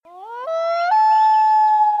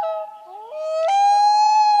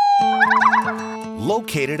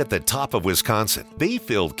Located at the top of Wisconsin,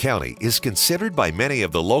 Bayfield County is considered by many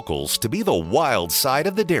of the locals to be the wild side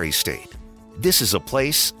of the dairy state. This is a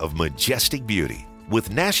place of majestic beauty,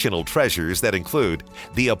 with national treasures that include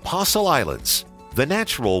the Apostle Islands, the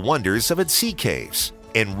natural wonders of its sea caves,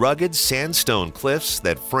 and rugged sandstone cliffs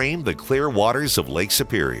that frame the clear waters of Lake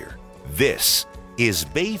Superior. This is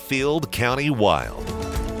Bayfield County Wild.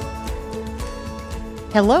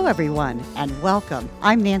 Hello, everyone, and welcome.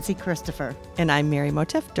 I'm Nancy Christopher. And I'm Mary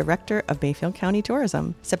Motif, Director of Bayfield County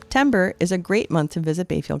Tourism. September is a great month to visit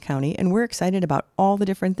Bayfield County, and we're excited about all the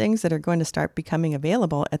different things that are going to start becoming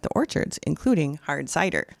available at the orchards, including hard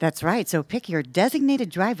cider. That's right, so pick your designated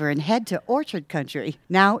driver and head to Orchard Country.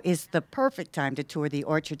 Now is the perfect time to tour the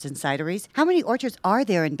orchards and cideries. How many orchards are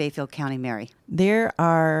there in Bayfield County, Mary? There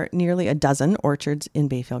are nearly a dozen orchards in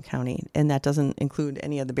Bayfield County, and that doesn't include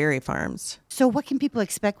any of the berry farms. So what can people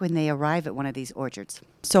expect when they arrive at one of these orchards?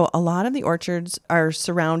 So a lot of the orchards are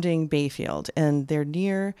surrounding Bayfield, and they're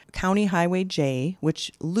near County Highway J,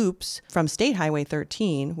 which loops from State Highway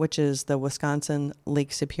 13, which is the Wisconsin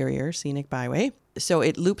Lake Superior Scenic Byway. So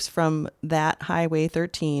it loops from that Highway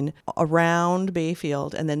 13 around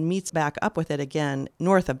Bayfield and then meets back up with it again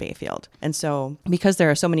north of Bayfield. And so because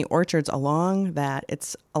there are so many orchards along that,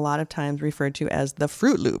 it's a lot of times referred to as the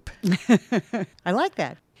Fruit Loop. I like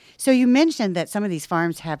that. So you mentioned that some of these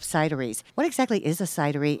farms have cideries. What exactly is a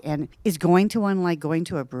cidery, and is going to one like going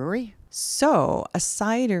to a brewery? So a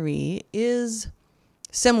cidery is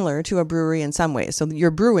similar to a brewery in some ways. So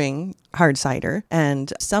you're brewing hard cider,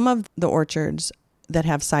 and some of the orchards that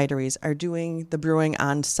have cideries are doing the brewing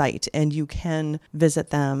on site, and you can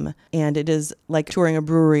visit them. And it is like touring a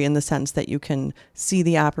brewery in the sense that you can see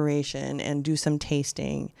the operation and do some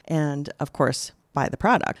tasting and, of course, buy the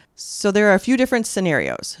product. So there are a few different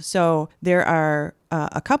scenarios. So there are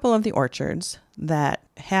a couple of the orchards that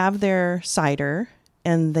have their cider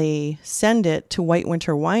and they send it to White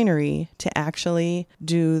Winter Winery to actually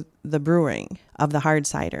do the brewing of the hard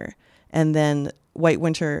cider. And then White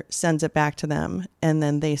Winter sends it back to them, and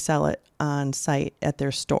then they sell it on site at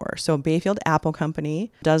their store. So Bayfield Apple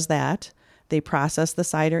Company does that. They process the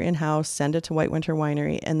cider in-house, send it to White Winter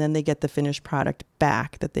Winery, and then they get the finished product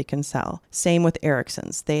back that they can sell. Same with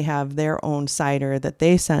Erickson's. They have their own cider that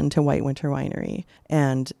they send to White Winter Winery,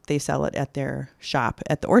 and they sell it at their shop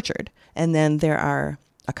at the orchard. And then there are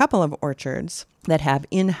a couple of orchards that have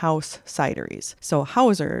in-house cideries. So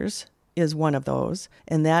Hauser's is one of those,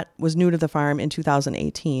 and that was new to the farm in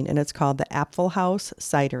 2018, and it's called the Apfel House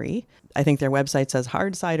Cidery. I think their website says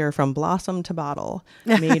hard cider from blossom to bottle,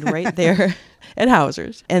 made right there at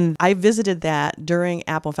Hauser's. And I visited that during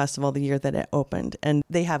Apple Festival the year that it opened, and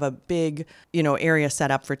they have a big, area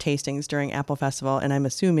set up for tastings during Apple Festival, and I'm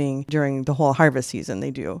assuming during the whole harvest season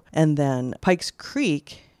they do. And then Pikes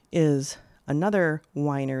Creek is another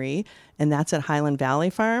winery, and that's at Highland Valley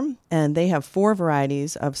Farm. And they have 4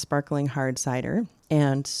 varieties of sparkling hard cider.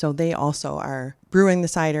 And so they also are brewing the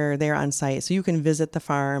cider there on site. So you can visit the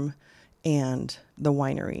farm and the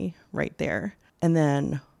winery right there. And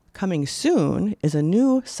then coming soon is a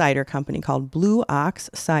new cider company called Blue Ox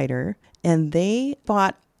Cider. And they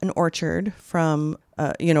bought an orchard from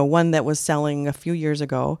one that was selling a few years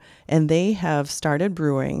ago, and they have started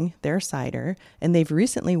brewing their cider, and they've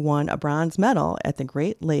recently won a bronze medal at the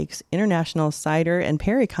Great Lakes International Cider and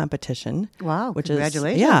Perry Competition. Wow, which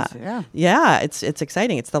congratulations. It's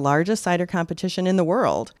exciting. It's the largest cider competition in the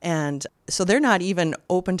world. And so they're not even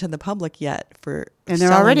open to the public yet for and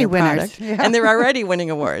they're already winners. And they're already winning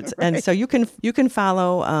awards. Right. And so you can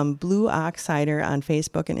follow Blue Ox Cider on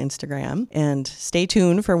Facebook and Instagram, and stay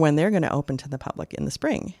tuned for when they're going to open to the public in the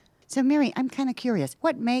spring. So Mary, I'm kind of curious.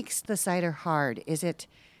 What makes the cider hard? Is it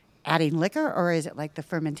adding liquor, or is it like the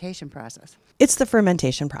fermentation process? It's the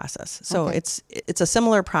fermentation process. So Okay. it's a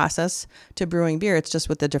similar process to brewing beer. It's just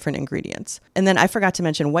with the different ingredients. And then I forgot to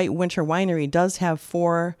mention, White Winter Winery does have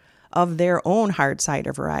 4 of their own hard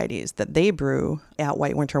cider varieties that they brew at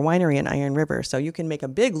White Winter Winery in Iron River. So you can make a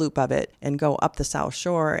big loop of it and go up the South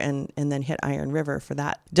Shore and then hit Iron River for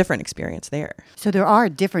that different experience there. So there are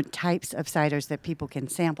different types of ciders that people can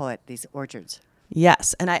sample at these orchards.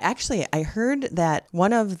 Yes. And I heard that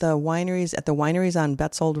one of the wineries at the Wineries on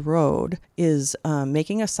Betzold Road is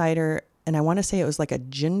making a cider, and I want to say it was like a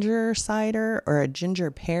ginger cider or a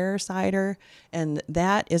ginger pear cider. And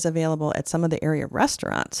that is available at some of the area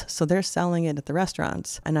restaurants. So they're selling it at the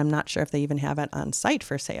restaurants. And I'm not sure if they even have it on site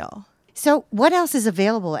for sale. So what else is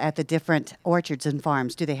available at the different orchards and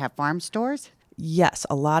farms? Do they have farm stores? Yes,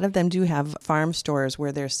 a lot of them do have farm stores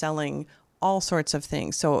where they're selling all sorts of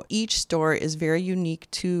things. So each store is very unique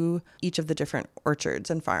to each of the different orchards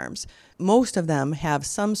and farms. Most of them have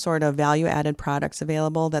some sort of value-added products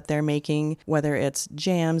available that they're making, whether it's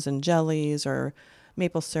jams and jellies or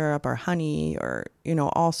maple syrup or honey or,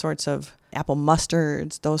 all sorts of apple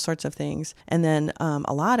mustards, those sorts of things. And then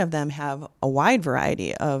a lot of them have a wide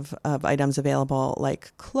variety of items available,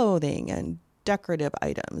 like clothing and decorative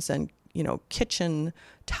items and, kitchen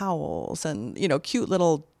towels and, cute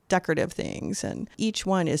little decorative things. And each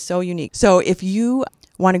one is so unique. So if you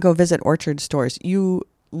want to go visit orchard stores, you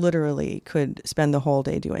literally could spend the whole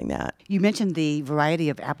day doing that. You mentioned the variety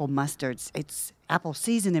of apple mustards. It's apple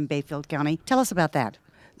season in Bayfield County. Tell us about that.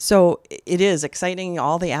 So it is exciting,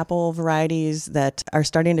 all the apple varieties that are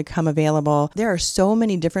starting to come available. There are so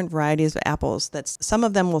many different varieties of apples that some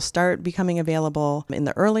of them will start becoming available in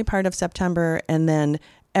the early part of September, and then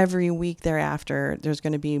every week thereafter, there's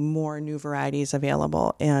going to be more new varieties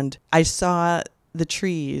available. And I saw the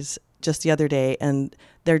trees just the other day, and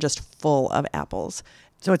they're just full of apples.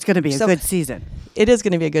 So it's going to be a good season. It is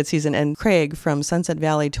going to be a good season. And Craig from Sunset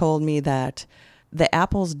Valley told me that the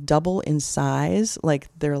apples double in size like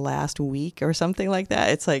their last week or something like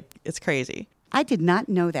that. It's crazy. I did not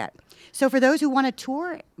know that. So for those who want to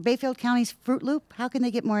tour Bayfield County's Fruit Loop, how can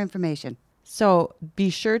they get more information? So be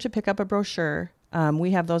sure to pick up a brochure.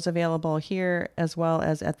 We have those available here as well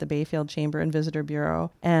as at the Bayfield Chamber and Visitor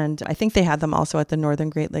Bureau. And I think they had them also at the Northern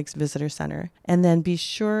Great Lakes Visitor Center. And then be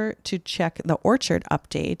sure to check the orchard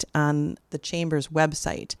update on the Chamber's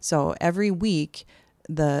website. So every week,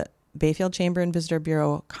 the Bayfield Chamber and Visitor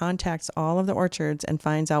Bureau contacts all of the orchards and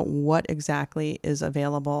finds out what exactly is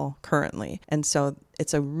available currently. And so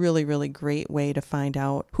it's a really, really great way to find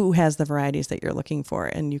out who has the varieties that you're looking for,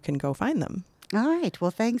 and you can go find them. All right.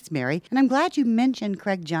 Well, thanks, Mary. And I'm glad you mentioned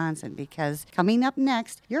Craig Johnson, because coming up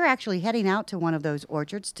next, you're actually heading out to one of those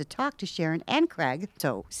orchards to talk to Sharon and Craig.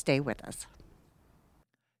 So stay with us.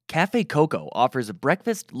 Cafe Coco offers a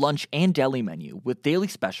breakfast, lunch, and deli menu with daily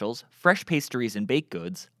specials, fresh pastries and baked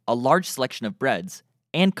goods, a large selection of breads,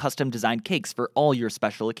 and custom-designed cakes for all your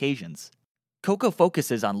special occasions. Coco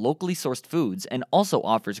focuses on locally sourced foods and also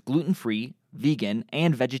offers gluten-free, vegan,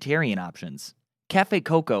 and vegetarian options. Cafe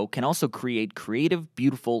Coco can also create creative,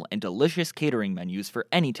 beautiful, and delicious catering menus for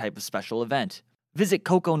any type of special event. Visit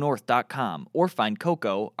coconorth.com or find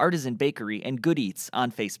Coco, Artisan Bakery, and Good Eats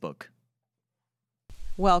on Facebook.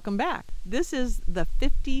 Welcome back. This is the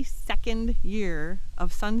 52nd year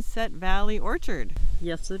of Sunset Valley Orchard.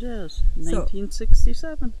 Yes, it is.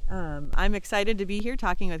 1967. I'm excited to be here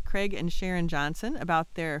talking with Craig and Sharon Johnson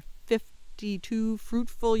about their 52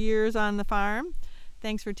 fruitful years on the farm.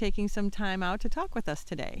 Thanks for taking some time out to talk with us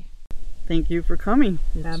today. Thank you for coming.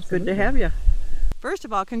 It's good to have you. First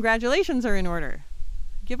of all, congratulations are in order.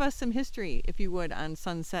 Give us some history, if you would, on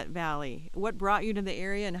Sunset Valley. What brought you to the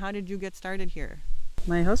area and how did you get started here?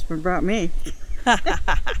 My husband brought me. That's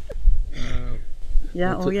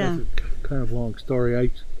a kind of long story. I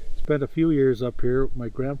spent a few years up here. My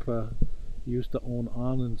grandpa used to own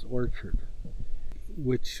Anand's Orchard,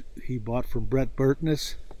 which he bought from Brett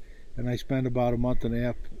Burtness, and I spent about a month and a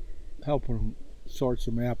half helping him sort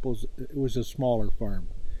some apples. It was a smaller farm.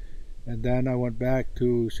 And then I went back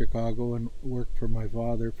to Chicago and worked for my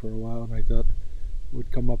father for a while, and I thought I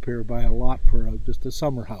would come up here and buy a lot for just a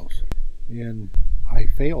summer house. And I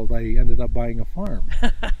failed. I ended up buying a farm.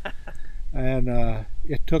 And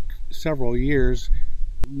it took several years.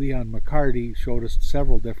 Leon McCarty showed us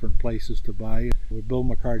several different places to buy. With Bill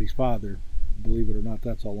McCarty's father, believe it or not,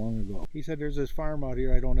 that's how long ago. He said, there's this farm out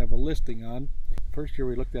here I don't have a listing on. First year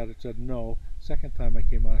we looked at it, said no. Second time I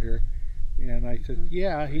came out here, and I said,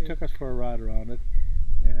 yeah. He took us for a ride around it,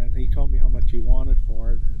 and he told me how much he wanted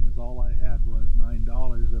for it, and all I had was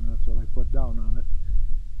 $9, and that's what I put down on it.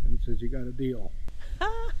 And he says, you got a deal.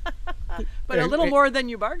 But a little more than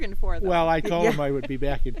you bargained for, though. Well, I told him I would be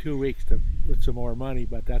back in 2 weeks with some more money,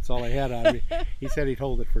 but that's all I had on me. He said he'd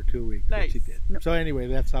hold it for 2 weeks, nice. Which he did. So anyway,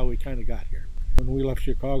 that's how we kind of got here. When we left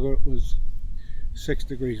Chicago, it was 6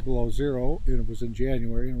 degrees below zero, and it was in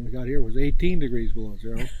January. And when we got here, it was 18 degrees below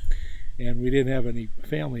zero, and we didn't have any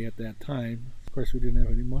family at that time. Of course, we didn't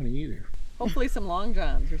have any money either. Hopefully some long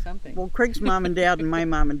johns or something. Well, Craig's mom and dad and my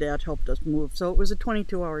mom and dad helped us move, so it was a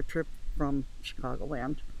 22-hour trip from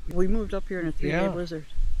Chicagoland. We moved up here in a 3-day blizzard.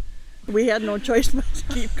 We had no choice but to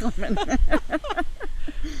keep coming.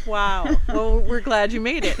 Wow. Well, we're glad you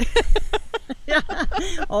made it. Yeah.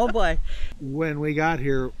 Oh, boy. When we got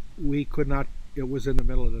here, we could not, it was in the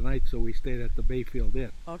middle of the night, so we stayed at the Bayfield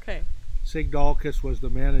Inn. Okay. Sig Dahlquist was the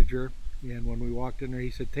manager, And when we walked in there,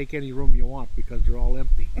 he said, take any room you want because they're all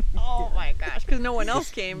empty. Oh my gosh, because no one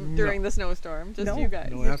else came during the snowstorm, just you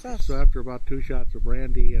guys. No, after about 2 shots of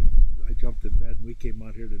brandy, and I jumped in bed, and we came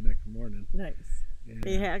out here the next morning. Nice. And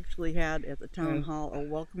They actually had at the town hall a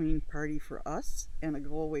welcoming party for us and a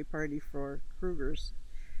go-away party for Krugers,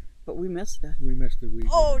 but we missed it. we missed it.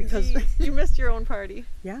 Oh, Because- geez. You missed your own party.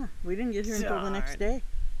 Yeah, we didn't get here until the next Darn. day.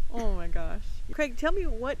 Oh my gosh. Craig, tell me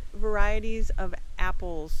what varieties of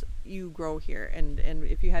apples you grow here, and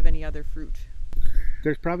if you have any other fruit.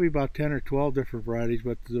 There's probably about 10 or 12 different varieties,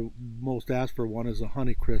 but the most asked for one is a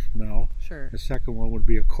Honeycrisp now. Sure. The second one would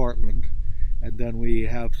be a Cortland. And then we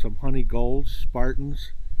have some Honey Golds,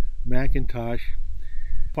 Spartans, Macintosh,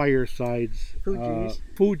 Firesides, Fuji's.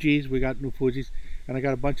 Fuji's. We got new Fuji's. And I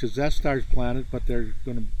got a bunch of Zestars planted, but they're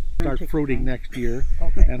going to start take fruiting time. next year.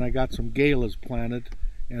 Okay. And I got some Galas planted.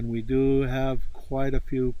 And we do have quite a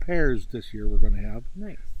few pears this year we're going to have.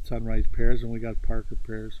 Nice. Sunrise pears, and we got Parker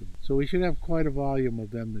pears. So we should have quite a volume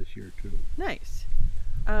of them this year, too. Nice.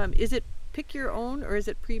 Is it pick your own, or is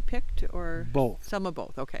it pre-picked, or Both. some of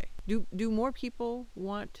both? Okay. Do more people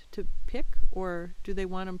want to pick, or do they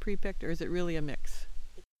want them pre-picked, or is it really a mix?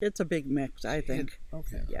 It's a big mix, I think.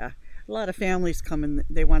 Okay. Yeah. A lot of families come and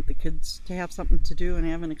they want the kids to have something to do and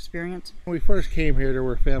have an experience. When we first came here, there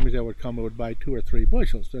were families that would come and would buy 2 or 3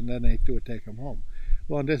 bushels, and then they would take them home.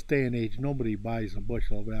 Well, in this day and age, nobody buys a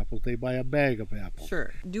bushel of apples. They buy a bag of apples.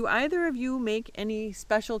 Sure. Do either of you make any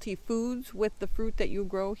specialty foods with the fruit that you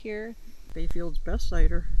grow here? Bayfield's best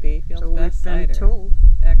cider. Bayfield's So best we've been cider. told.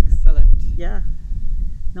 Excellent. Yeah.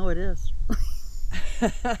 No, it is.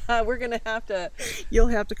 We're going to have to... You'll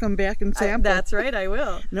have to come back and sample. That's right, I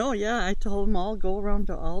will. No, yeah, I told them I'll go around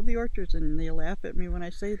to all the orchards and they laugh at me when I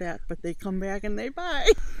say that, but they come back and they buy.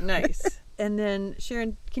 Nice. And then,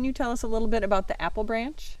 Sharon, can you tell us a little bit about the apple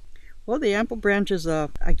branch? Well, the apple branch is, I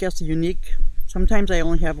guess, a unique. Sometimes I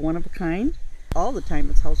only have one of a kind. All the time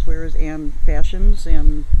it's housewares and fashions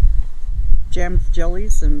and jams,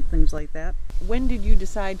 jellies, and things like that. When did you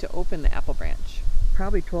decide to open the apple branch?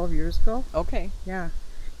 Probably 12 years ago. Okay. Yeah.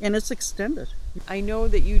 And it's extended. I know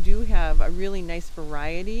that you do have a really nice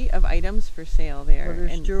variety of items for sale there. Well,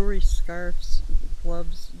 there's and jewelry, scarves,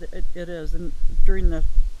 gloves. It is. And during the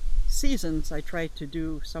seasons, I try to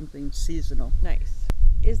do something seasonal. nice.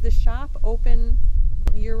 Is the shop open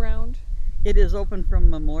year-round? It is open from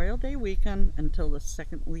Memorial Day weekend until the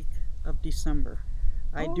second week of December.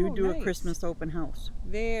 I do Oh, a nice. Christmas open house,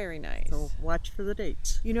 Very nice. so watch for the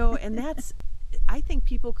dates. You know, and that's, I think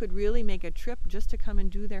people could really make a trip just to come and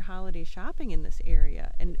do their holiday shopping in this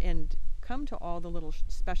area and come to all the little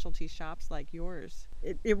specialty shops like yours.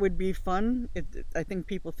 It would be fun. I think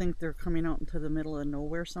people think they're coming out into the middle of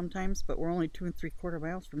nowhere sometimes, but we're only 2 3/4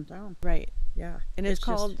 miles from town. Right. Yeah. And it's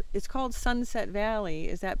just- called Sunset Valley.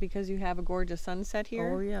 Is that because you have a gorgeous sunset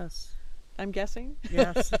here? Oh, yes. I'm guessing.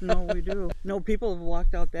 Yes, no, we do. No, people have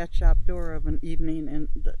walked out that shop door of an evening and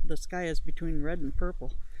the sky is between red and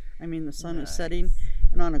purple. I mean, the sun is setting,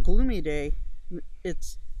 and on a gloomy day,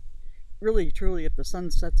 it's really, truly, if the sun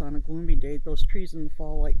sets on a gloomy day, those trees in the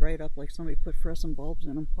fall light right up like somebody put fluorescent bulbs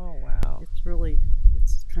in them. Oh, wow.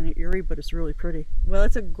 It's kind of eerie, but it's really pretty. Well,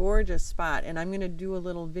 it's a gorgeous spot, and I'm going to do a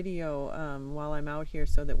little video while I'm out here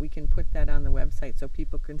so that we can put that on the website so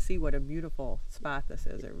people can see what a beautiful spot this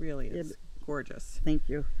is. It really is gorgeous. Thank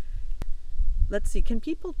you. Let's see, can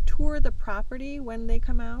people tour the property when they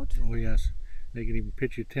come out? Oh, yes. They can even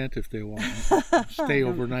pitch a tent if they want. Stay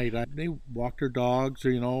overnight. They walk their dogs,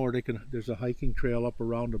 or they can. There's a hiking trail up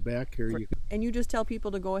around the back here. And you just tell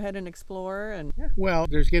people to go ahead and explore and Well,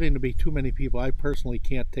 there's getting to be too many people. I personally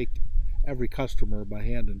can't take every customer by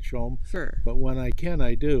hand and show them. sure. But when I can,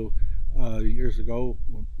 I do. Years ago,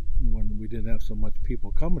 when we didn't have so much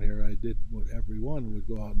people coming here, I did what everyone would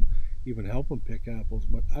go out and even help them pick apples.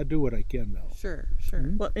 But I do what I can now. Sure.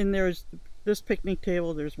 Well, and there's this picnic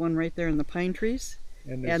table. There's one right there in the pine trees,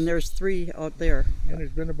 And and there's 3 out there there's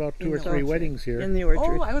been about 2 or the 3 orchard. weddings here. in the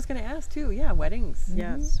orchard. Oh, I was going to ask too. Yeah, weddings.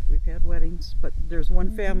 Yes, we've had weddings, but there's one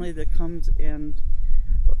family that comes and,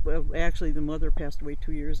 well, actually the mother passed away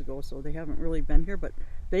 2 years ago, so they haven't really been here, but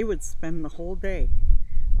they would spend the whole day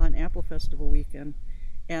on Apple Festival weekend.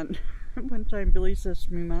 And one time Billy says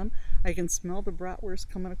to me, Mom, I can smell the bratwurst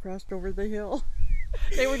coming across over the hill.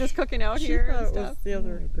 They were just cooking out She here thought and it was stuff. the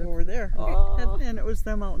other over there. Oh. And it was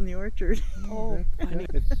them out in the orchard. Oh, funny.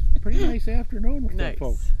 It's a pretty nice afternoon with Nice, them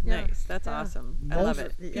folks. Yeah. nice. That's Yeah. awesome. I love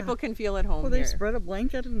it. Yeah. People can feel at home Well, they here. spread a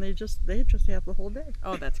blanket and they just have the whole day.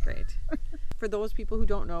 Oh, that's great. For those people who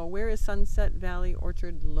don't know, where is Sunset Valley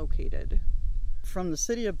Orchard located? From the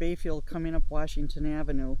city of Bayfield coming up Washington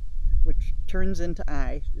Avenue, which turns into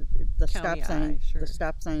I. The County stop sign. I, sure. The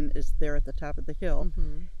stop sign is there at the top of the hill.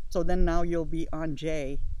 Mhm. So then now you'll be on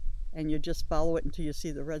J, and you just follow it until you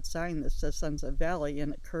see the red sign that says Sunset Valley,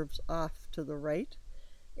 and it curves off to the right,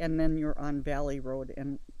 and then you're on Valley Road,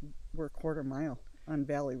 and we're a quarter mile on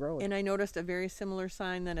Valley Road. And I noticed a very similar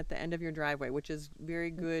sign then at the end of your driveway, which is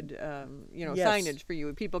very good, Yes. signage for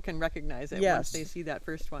you. People can recognize it once Yes. they see that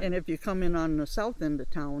first one. And if you come in on the south end of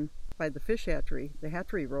town by the fish hatchery, the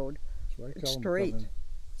hatchery road, That's where I it's tell 'em straight. come in.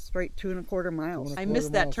 Straight 2.25 miles. I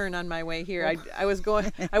missed that turn on my way here. I was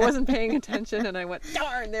going, I wasn't paying attention, and I went,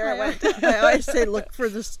 darn, there I went. I always say look for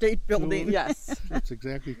the state building. Yes. It's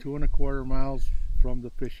exactly 2.25 miles from the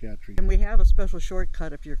fish hatchery. And we have a special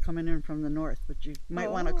shortcut if you're coming in from the north, but you might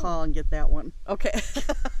want to call and get that one. Okay.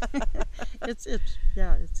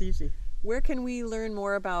 It's easy. Where can we learn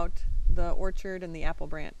more about the orchard and the apple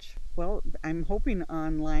branch? Well, I'm hoping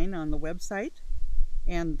online on the website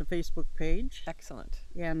and the Facebook page. Excellent.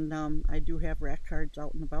 And I do have rack cards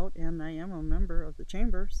out and about, and I am a member of the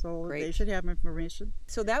chamber, so Great. they should have information.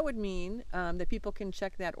 So that would mean that people can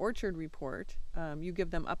check that orchard report. You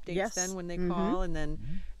give them updates Yes. then when they Mhm. call, and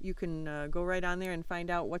then you can go right on there and find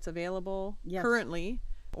out what's available Yes. currently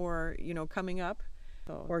or, coming up.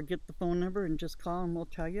 So, Or get the phone number and just call and we'll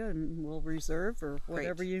tell you and we'll reserve or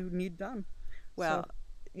whatever you need done. well, So,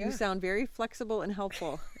 you yeah. sound very flexible and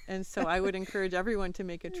helpful. And so I would encourage everyone to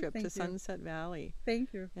make a trip Thank to you. Sunset Valley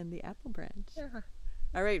Thank you. and the apple branch. Yeah.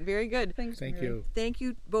 All right, very good. Thanks, Thank Mary. you. Thank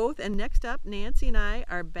you both. And next up, Nancy and I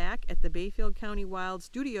are back at the Bayfield County Wild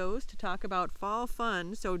Studios to talk about fall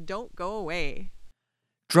fun, so don't go away.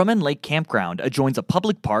 Drummond Lake Campground adjoins a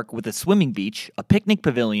public park with a swimming beach, a picnic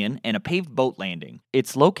pavilion, and a paved boat landing.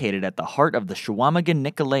 It's located at the heart of the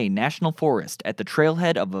Chequamegon-Nicolet National Forest at the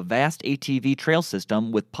trailhead of a vast ATV trail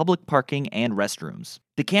system with public parking and restrooms.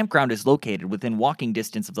 The campground is located within walking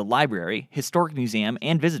distance of the library, historic museum,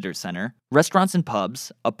 and visitor center, restaurants and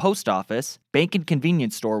pubs, a post office, bank and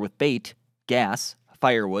convenience store with bait, gas,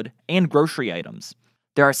 firewood, and grocery items.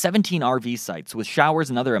 There are 17 RV sites with showers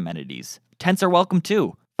and other amenities. Tents are welcome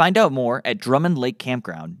too. Find out more at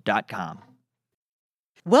DrummondLakeCampground.com.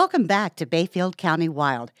 Welcome back to Bayfield County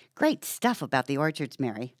Wild. Great stuff about the orchards,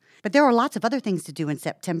 Mary. But there are lots of other things to do in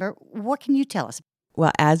September. What can you tell us?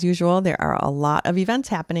 Well, as usual, there are a lot of events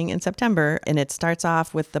happening in September, and it starts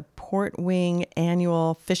off with the Port Wing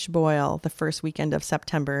Annual Fish Boil the first weekend of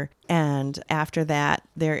September. And after that,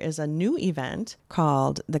 there is a new event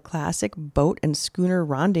called the Classic Boat and Schooner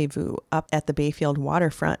Rendezvous up at the Bayfield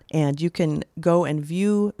waterfront. And you can go and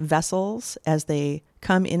view vessels as they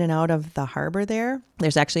come in and out of the harbor there.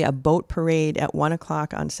 There's actually a boat parade at 1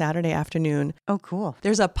 o'clock on Saturday afternoon. Oh, cool.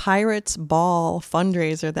 There's a Pirates Ball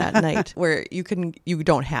fundraiser that night where you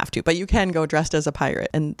don't have to, but you can go dressed as a pirate,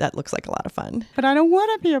 and that looks like a lot of fun. But I don't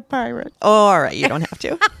want to be a pirate. Oh, all right, you don't have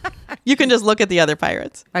to. You can just look at the other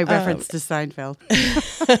pirates. I referenced to Seinfeld.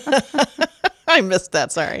 I missed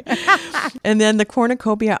that, sorry. And then the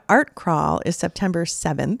Cornucopia Art Crawl is September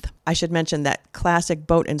 7th. I should mention that Classic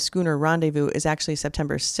Boat and Schooner Rendezvous is actually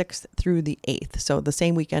September 6th through the 8th. So the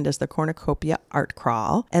same weekend as the Cornucopia Art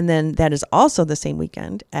Crawl. And then that is also the same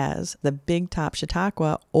weekend as the Big Top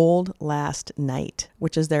Chautauqua Old Last Night,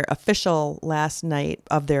 which is their official last night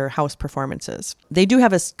of their house performances. They do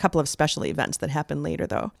have a couple of special events that happen later,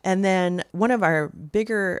 though. And then one of our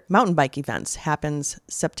bigger mountain bike events happens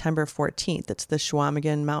September 14th. It's the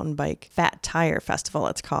Chequamegon Mountain Bike Fat Tire Festival,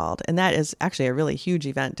 it's called. And that is actually a really huge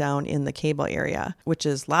event down in the Cable area, which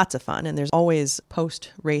is lots of fun. And there's always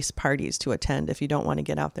post-race parties to attend if you don't want to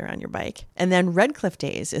get out there on your bike. And then Red Cliff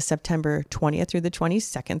Days is September 20th through the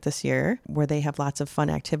 22nd this year, where they have lots of fun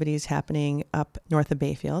activities happening up north of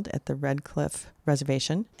Bayfield at the Red Cliff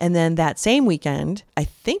Reservation. And then that same weekend, I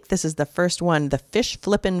think this is the first one, the Fish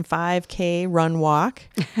Flippin' 5K Run Walk.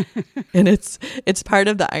 And it's part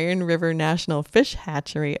of the Iron River National Fish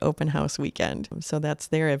Hatchery Open House Weekend. So that's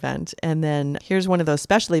their event. And then here's one of those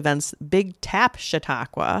special events, Big Tap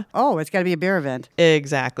Chautauqua. Oh, it's got to be a beer event.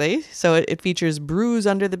 Exactly. So it features brews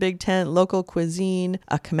under the big tent, local cuisine,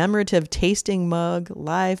 a commemorative tasting mug,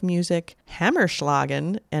 live music,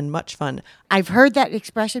 Hammerschlagen, and much fun. I've heard that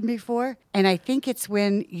expression before, and I think it's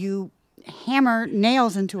when you hammer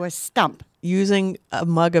nails into a stump. Using a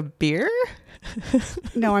mug of beer?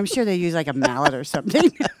 No, I'm sure they use like a mallet or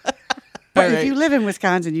something. But All right. if you live in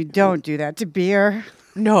Wisconsin, you don't do that to beer.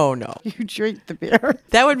 No, no. You drink the beer.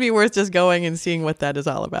 That would be worth just going and seeing what that is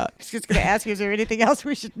all about. I was just going to ask you, is there anything else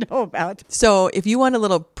we should know about? So if you want a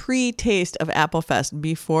little pre-taste of Applefest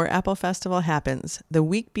before Apple Festival happens, the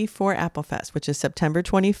week before Applefest, which is September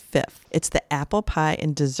 25th, it's the apple pie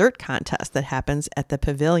and dessert contest that happens at the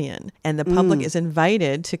pavilion. And the public is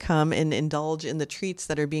invited to come and indulge in the treats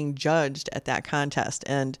that are being judged at that contest.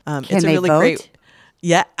 And it's a really great...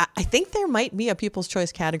 Yeah, I think there might be a People's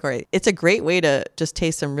Choice category. It's a great way to just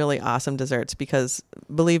taste some really awesome desserts because,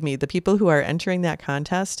 believe me, the people who are entering that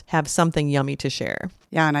contest have something yummy to share.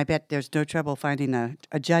 Yeah, and I bet there's no trouble finding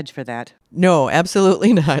a judge for that. No,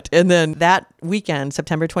 absolutely not. And then that weekend,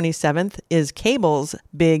 September 27th, is Cable's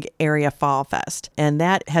big area Fall Fest. And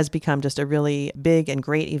that has become just a really big and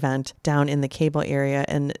great event down in the Cable area.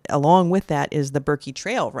 And along with that is the Berkey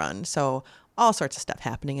Trail Run. So all sorts of stuff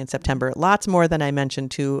happening in September. Lots more than I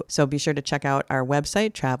mentioned too. So be sure to check out our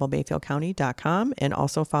website, travelbayfieldcounty.com, and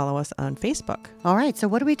also follow us on Facebook. All right. So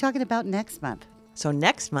what are we talking about next month? So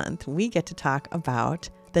next month, we get to talk about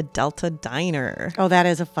the Delta Diner. Oh, that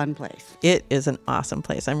is a fun place. It is an awesome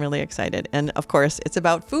place. I'm really excited. And of course, it's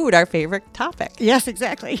about food, our favorite topic. Yes,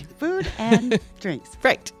 exactly. Food and drinks.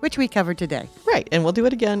 Right. Which we covered today. Right. And we'll do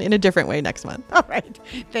it again in a different way next month. All right.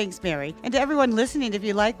 Thanks, Mary. And to everyone listening, if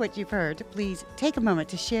you like what you've heard, please take a moment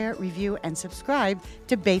to share, review, and subscribe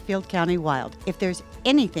to Bayfield County Wild. If there's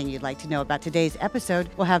anything you'd like to know about today's episode,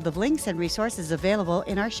 we'll have the links and resources available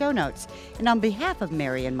in our show notes. And on behalf of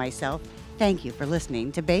Mary and myself, thank you for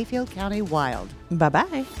listening to Bayfield County Wild.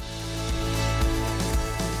 Bye-bye.